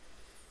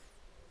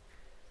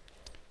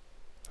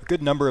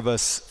good number of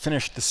us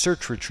finished the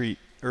search retreat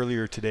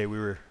earlier today. We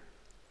were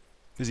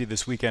busy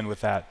this weekend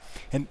with that.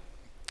 And,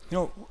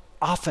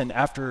 often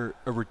after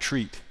a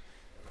retreat,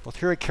 both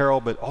here at Carroll,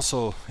 but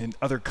also in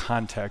other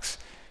contexts,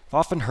 I've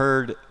often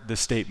heard the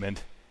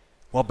statement,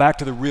 well, back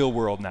to the real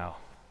world now.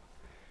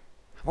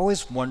 I've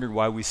always wondered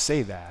why we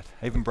say that.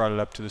 I even brought it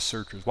up to the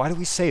searchers. Why do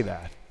we say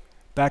that?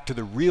 Back to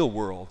the real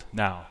world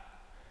now.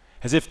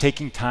 As if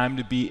taking time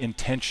to be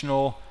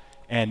intentional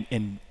and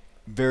in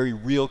very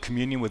real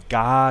communion with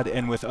God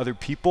and with other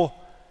people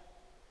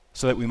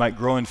so that we might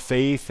grow in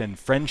faith and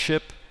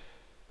friendship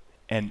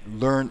and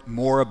learn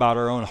more about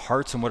our own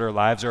hearts and what our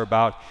lives are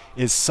about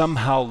is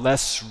somehow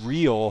less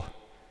real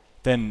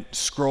than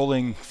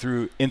scrolling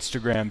through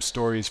Instagram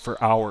stories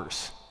for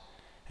hours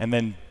and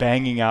then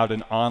banging out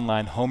an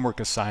online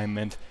homework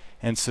assignment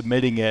and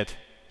submitting it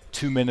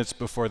 2 minutes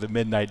before the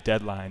midnight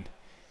deadline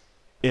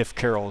if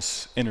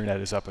Carol's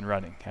internet is up and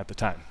running at the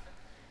time.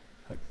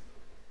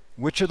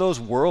 Which of those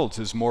worlds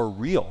is more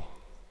real?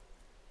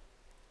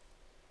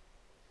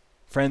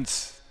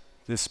 Friends,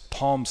 this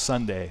Palm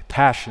Sunday,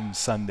 Passion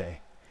Sunday,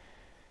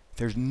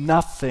 there's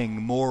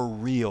nothing more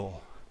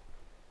real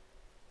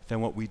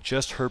than what we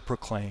just heard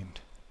proclaimed.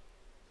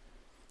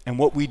 And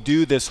what we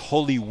do this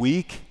Holy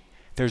Week,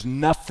 there's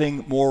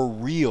nothing more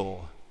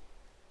real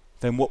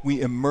than what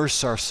we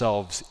immerse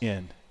ourselves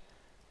in.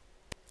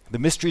 The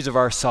mysteries of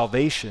our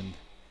salvation,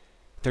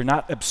 they're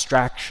not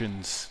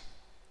abstractions.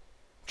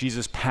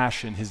 Jesus'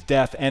 passion, his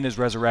death, and his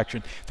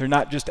resurrection, they're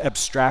not just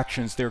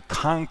abstractions, they're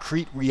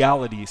concrete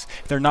realities.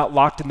 They're not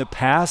locked in the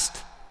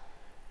past.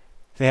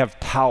 They have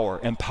power,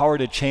 and power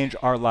to change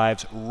our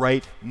lives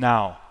right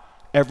now,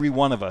 every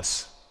one of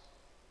us.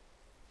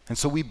 And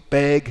so we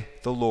beg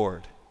the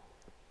Lord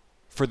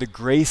for the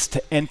grace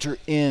to enter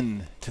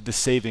into the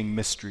saving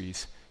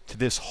mysteries, to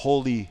this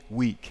Holy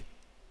Week.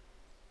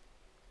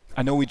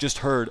 I know we just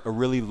heard a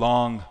really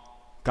long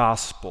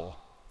gospel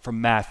from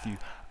Matthew.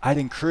 I'd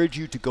encourage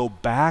you to go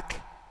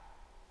back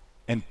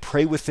and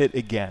pray with it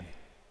again.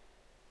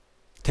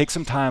 Take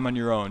some time on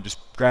your own. Just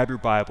grab your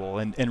Bible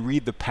and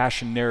read the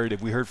Passion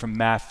narrative we heard from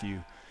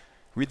Matthew.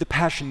 Read the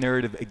Passion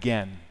narrative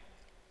again.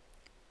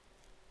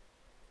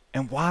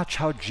 And watch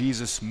how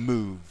Jesus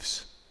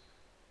moves.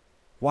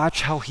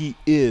 Watch how he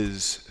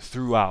is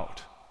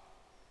throughout.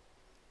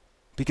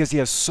 Because he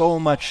has so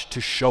much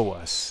to show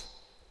us.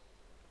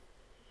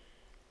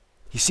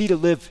 You see, to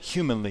live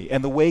humanly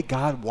and the way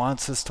God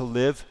wants us to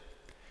live,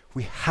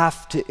 we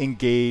have to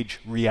engage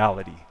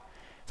reality.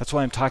 That's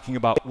why I'm talking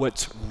about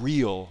what's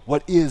real.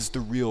 What is the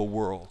real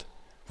world?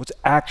 What's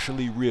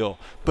actually real?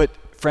 But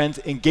friends,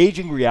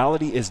 engaging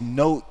reality is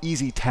no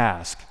easy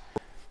task.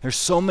 There's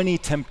so many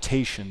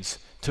temptations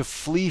to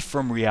flee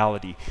from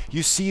reality.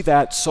 You see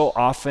that so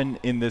often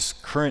in this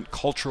current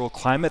cultural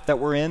climate that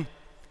we're in.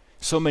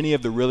 So many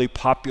of the really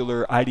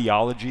popular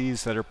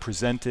ideologies that are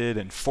presented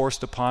and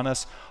forced upon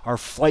us are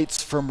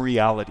flights from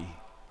reality.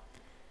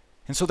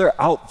 And so they're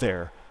out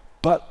there,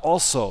 but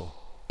also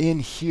in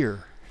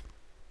here.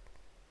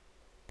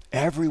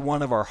 Every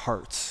one of our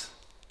hearts.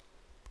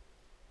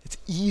 It's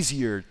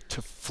easier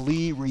to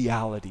flee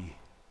reality,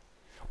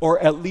 or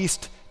at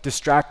least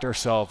distract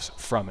ourselves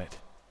from it.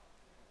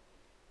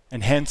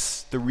 And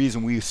hence the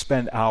reason we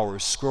spend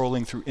hours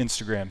scrolling through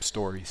Instagram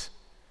stories,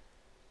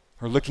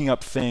 or looking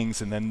up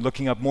things and then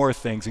looking up more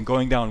things and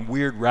going down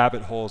weird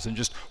rabbit holes and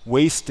just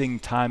wasting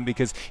time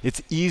because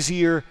it's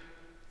easier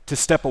to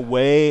step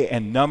away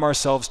and numb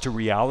ourselves to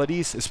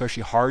realities,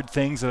 especially hard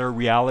things that are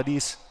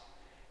realities,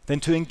 than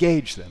to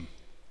engage them.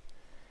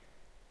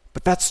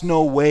 But that's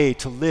no way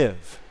to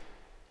live.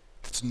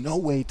 That's no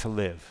way to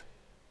live.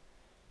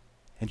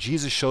 And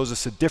Jesus shows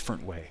us a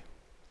different way.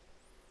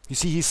 You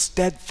see, he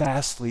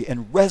steadfastly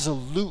and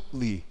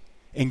resolutely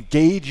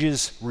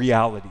engages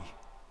reality.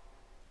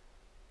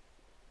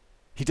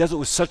 He does it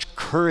with such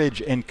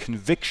courage and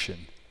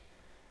conviction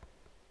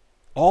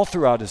all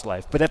throughout his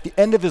life. But at the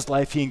end of his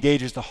life, he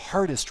engages the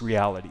hardest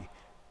reality.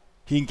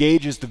 He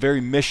engages the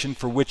very mission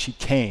for which he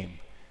came,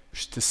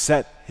 which is to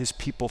set his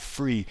people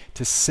free,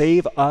 to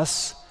save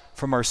us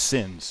from our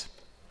sins.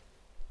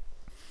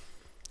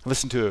 I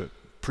listened to a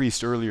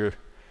priest earlier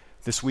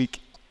this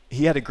week.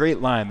 He had a great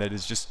line that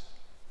has just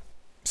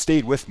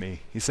stayed with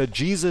me. He said,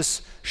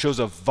 Jesus shows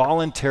a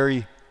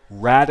voluntary,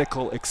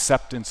 radical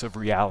acceptance of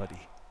reality.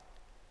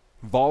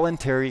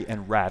 Voluntary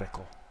and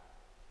radical.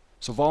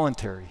 So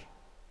voluntary,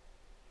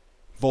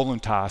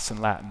 voluntas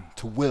in Latin,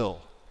 to will.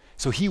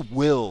 So he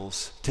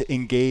wills to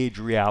engage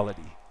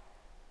reality.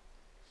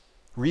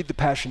 Read the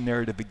Passion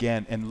narrative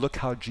again and look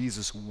how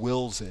Jesus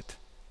wills it.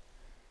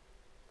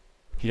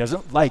 He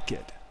doesn't like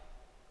it.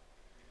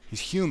 He's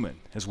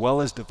human as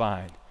well as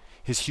divine.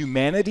 His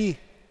humanity,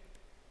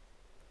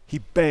 he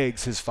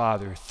begs his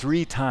Father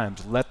 3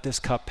 times, let this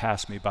cup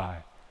pass me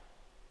by.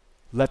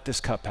 Let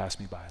this cup pass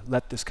me by.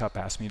 Let this cup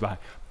pass me by.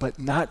 But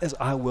not as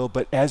I will,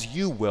 but as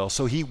you will.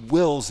 So he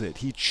wills it.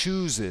 He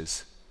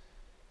chooses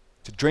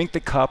to drink the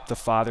cup the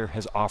Father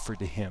has offered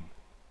to him.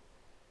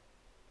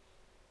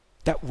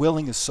 That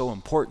willing is so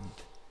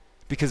important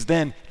because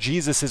then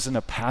Jesus isn't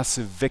a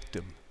passive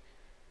victim.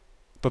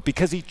 but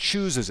because he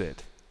chooses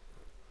it,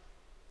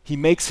 he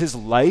makes his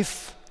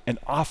life an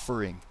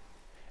offering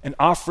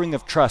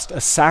of trust,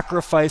 a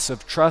sacrifice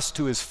of trust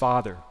to his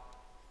Father.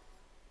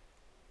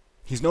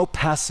 He's no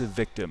passive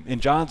victim. In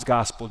John's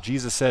gospel,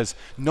 Jesus says,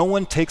 "No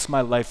one takes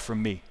my life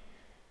from me.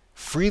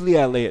 Freely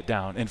I lay it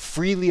down, and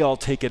freely I'll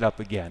take it up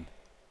again."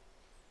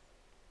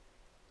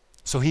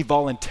 So he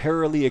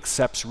voluntarily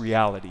accepts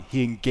reality.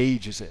 He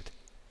engages it.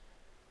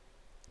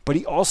 But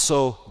he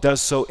also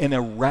does so in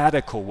a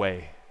radical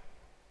way.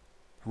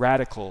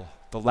 Radical,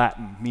 the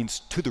Latin, means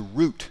to the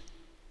root.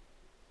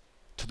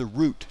 To the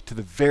root, to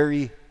the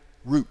very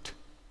root.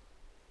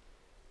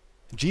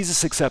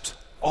 Jesus accepts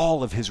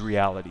all of his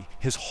reality,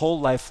 his whole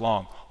life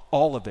long,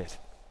 all of it.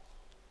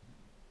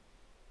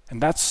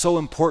 And that's so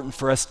important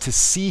for us to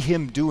see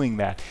him doing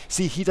that.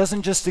 See, he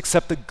doesn't just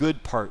accept the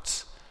good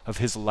parts of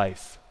his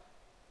life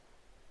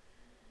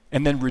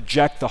and then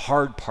reject the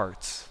hard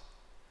parts.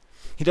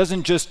 He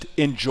doesn't just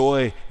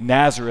enjoy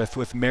Nazareth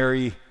with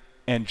Mary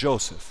and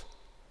Joseph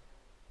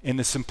in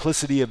the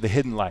simplicity of the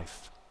hidden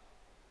life.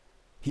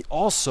 He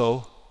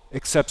also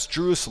accepts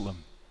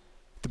Jerusalem,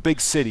 the big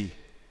city,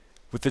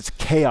 with its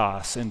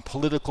chaos and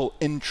political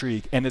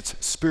intrigue and its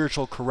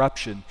spiritual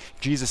corruption.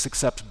 Jesus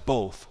accepts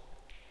both.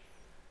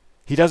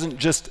 He doesn't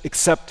just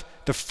accept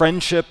the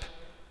friendship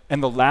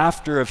and the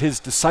laughter of his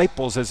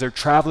disciples as they're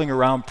traveling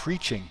around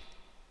preaching.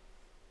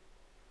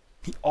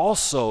 He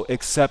also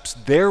accepts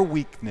their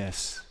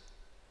weakness,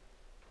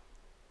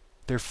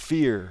 their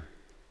fear,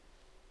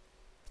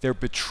 their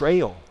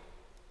betrayal,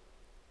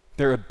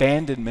 their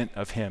abandonment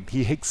of him.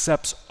 He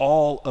accepts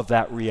all of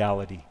that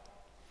reality.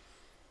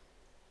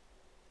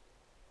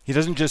 He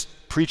doesn't just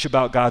preach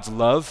about God's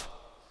love.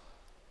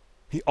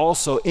 He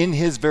also, in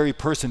his very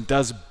person,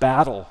 does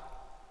battle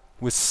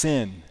with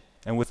sin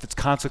and with its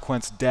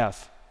consequence,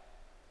 death.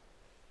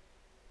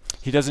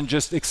 He doesn't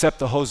just accept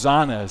the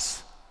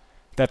hosannas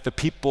that the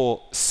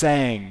people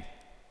sang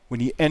when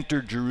he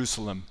entered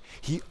Jerusalem.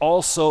 He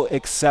also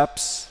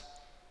accepts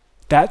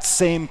that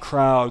same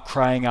crowd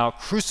crying out,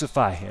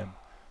 "Crucify him,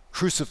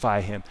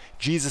 crucify him."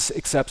 Jesus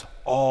accepts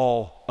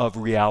all of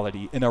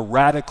reality in a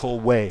radical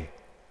way.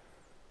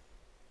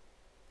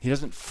 He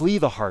doesn't flee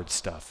the hard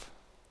stuff.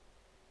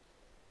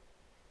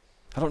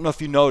 I don't know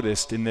if you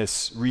noticed in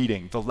this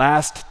reading, the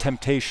last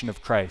temptation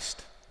of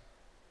Christ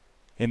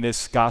in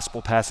this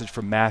gospel passage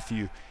from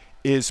Matthew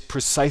is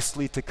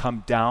precisely to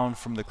come down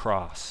from the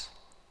cross.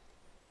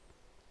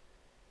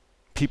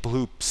 People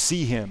who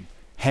see him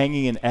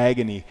hanging in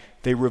agony,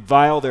 they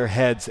revile their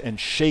heads and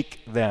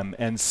shake them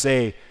and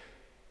say,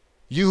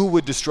 "You who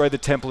would destroy the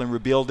temple and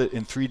rebuild it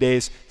in 3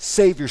 days,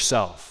 save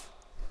yourself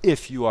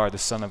if you are the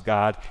Son of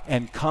God,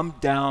 and come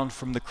down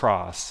from the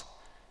cross."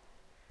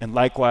 And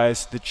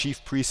likewise, the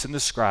chief priests and the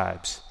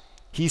scribes.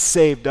 He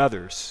saved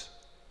others.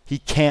 He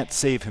can't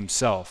save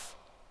himself.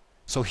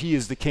 So he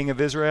is the King of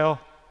Israel.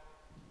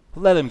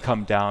 Let him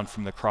come down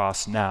from the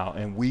cross now,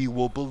 and we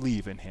will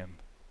believe in him.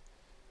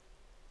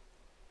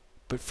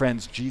 But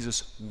friends,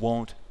 Jesus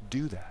won't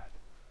do that.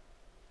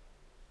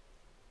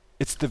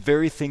 It's the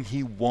very thing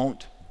he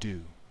won't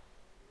do,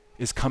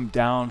 is come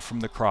down from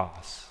the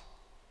cross.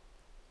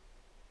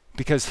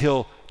 Because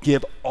he'll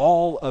give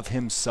all of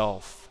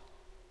himself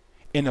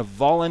in a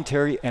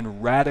voluntary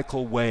and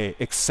radical way,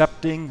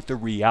 accepting the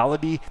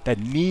reality that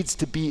needs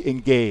to be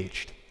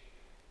engaged.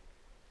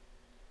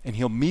 And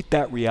he'll meet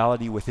that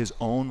reality with his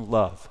own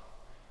love,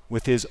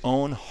 with his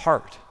own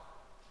heart,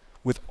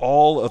 with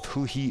all of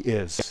who he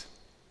is.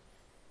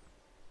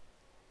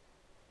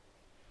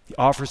 He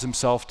offers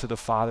himself to the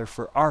Father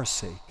for our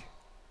sake,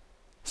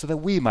 so that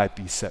we might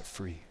be set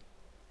free.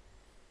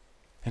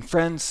 And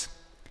friends,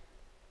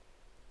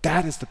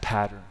 that is the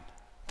pattern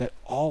that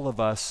all of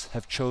us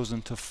have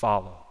chosen to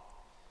follow.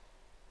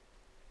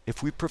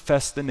 If we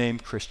profess the name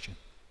Christian,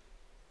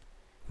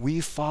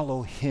 we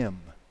follow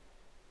him.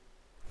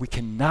 We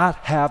cannot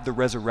have the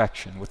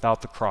resurrection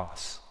without the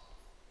cross.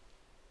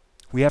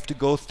 We have to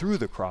go through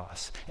the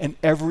cross, and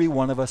every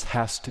one of us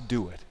has to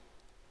do it.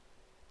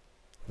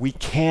 We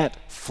can't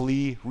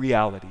flee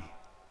reality.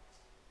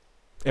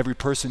 Every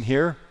person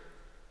here,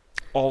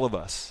 all of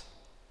us,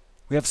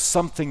 we have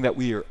something that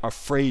we are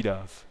afraid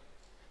of,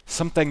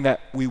 something that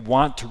we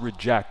want to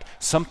reject,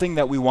 something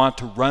that we want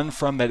to run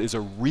from that is a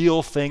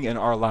real thing in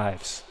our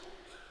lives.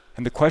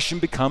 And the question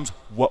becomes,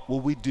 what will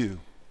we do?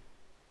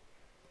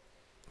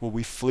 Will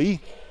we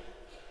flee?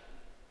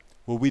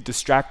 Will we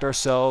distract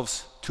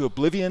ourselves to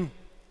oblivion?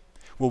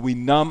 Will we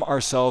numb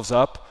ourselves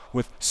up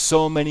with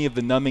so many of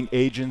the numbing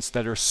agents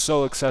that are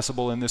so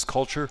accessible in this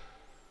culture?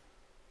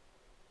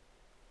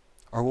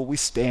 Or will we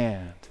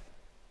stand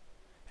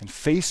and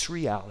face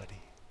reality?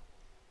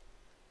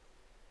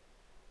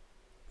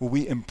 Will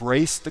we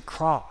embrace the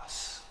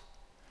cross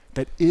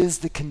that is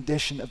the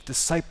condition of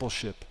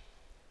discipleship?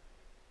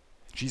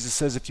 Jesus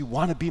says, if you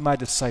want to be my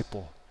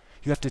disciple,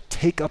 you have to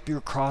take up your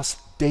cross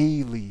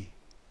daily.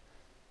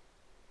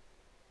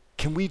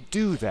 Can we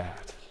do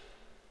that?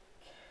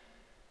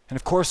 And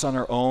of course, on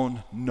our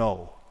own,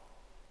 no.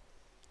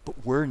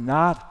 But we're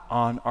not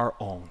on our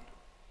own.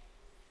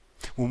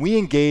 When we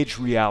engage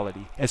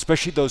reality,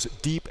 especially those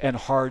deep and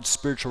hard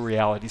spiritual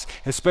realities,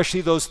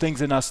 especially those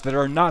things in us that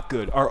are not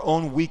good, our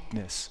own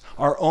weakness,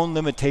 our own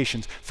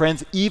limitations,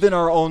 friends, even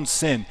our own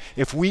sin,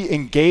 if we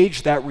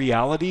engage that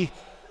reality,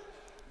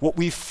 what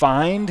we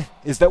find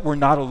is that we're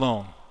not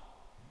alone.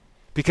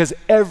 Because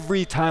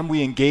every time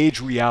we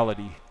engage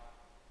reality,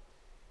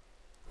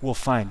 we'll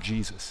find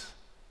Jesus.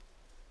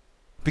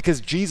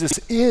 Because Jesus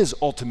is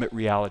ultimate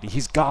reality.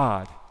 He's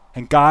God.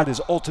 And God is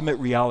ultimate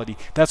reality.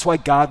 That's why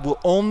God will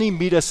only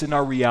meet us in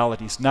our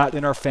realities, not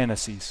in our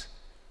fantasies.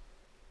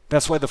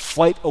 That's why the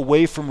flight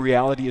away from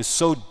reality is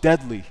so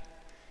deadly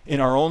in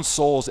our own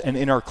souls and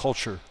in our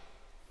culture.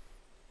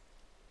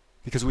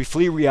 Because we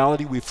flee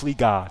reality, we flee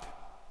God.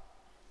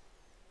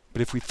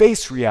 But if we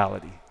face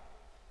reality,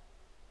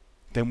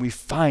 then we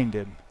find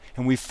Him.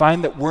 And we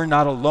find that we're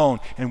not alone.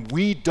 And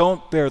we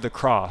don't bear the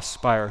cross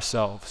by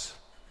ourselves.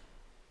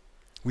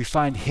 We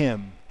find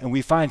Him, and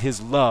we find His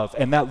love,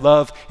 and that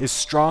love is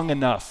strong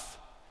enough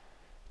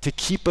to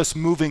keep us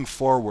moving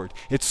forward.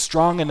 It's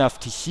strong enough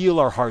to heal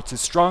our hearts.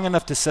 It's strong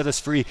enough to set us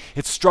free.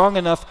 It's strong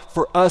enough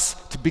for us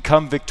to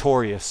become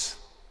victorious.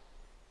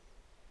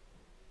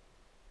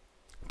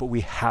 But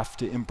we have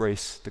to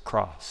embrace the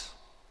cross.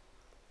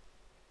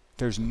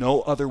 There's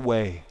no other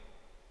way.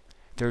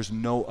 There's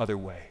no other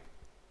way.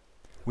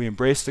 We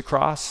embrace the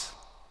cross.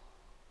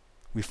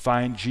 We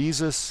find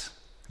Jesus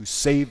who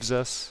saves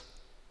us.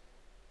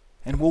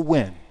 And we'll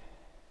win.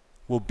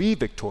 We'll be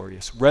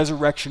victorious.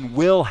 Resurrection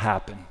will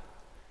happen,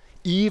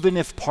 even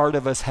if part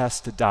of us has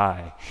to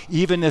die,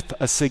 even if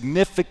a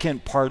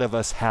significant part of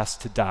us has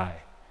to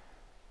die.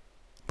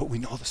 But we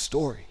know the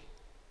story.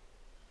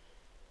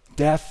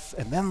 Death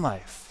and then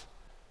life.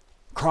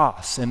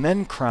 Cross and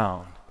then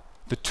crown.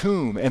 The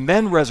tomb and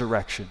then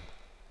resurrection.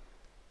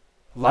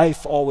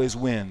 Life always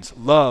wins.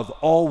 Love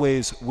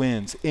always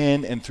wins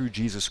in and through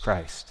Jesus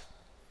Christ.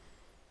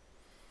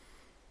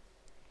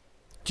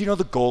 Do you know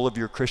the goal of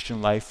your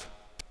Christian life?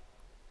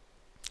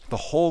 The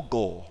whole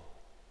goal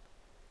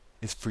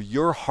is for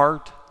your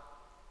heart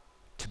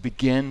to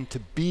begin to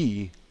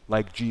be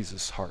like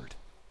Jesus' heart.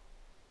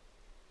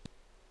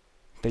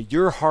 That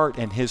your heart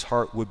and His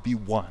heart would be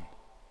one.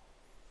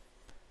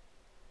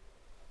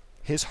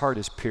 His heart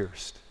is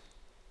pierced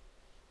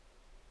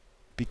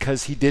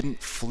because He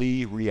didn't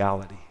flee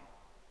reality.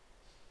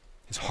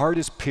 His heart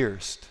is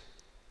pierced,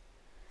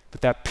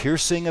 but that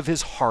piercing of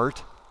His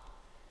heart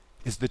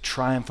is the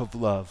triumph of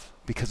love,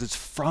 because it's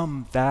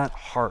from that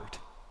heart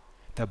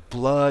that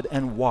blood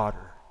and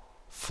water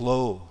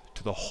flow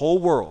to the whole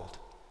world.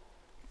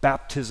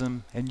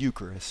 Baptism and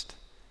Eucharist,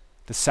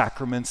 the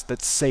sacraments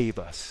that save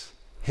us,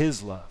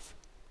 His love.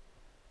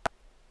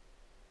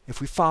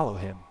 If we follow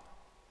Him,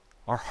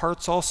 our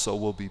hearts also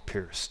will be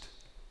pierced.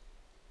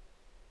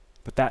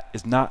 But that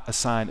is not a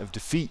sign of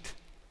defeat.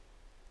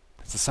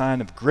 It's a sign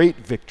of great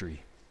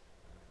victory.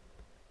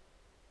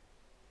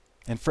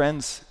 And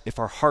friends, if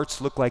our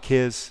hearts look like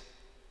His,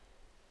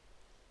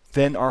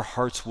 then our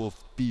hearts will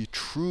be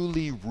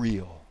truly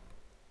real.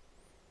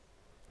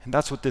 And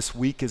that's what this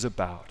week is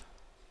about.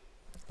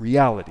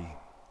 Reality.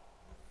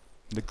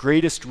 The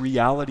greatest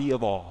reality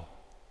of all.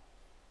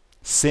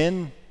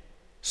 Sin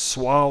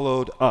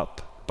swallowed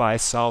up by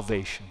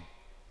salvation,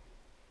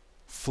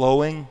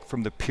 flowing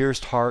from the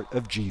pierced heart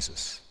of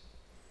Jesus.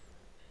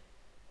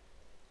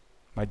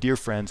 My dear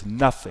friends,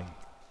 nothing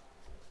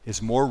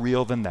is more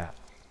real than that.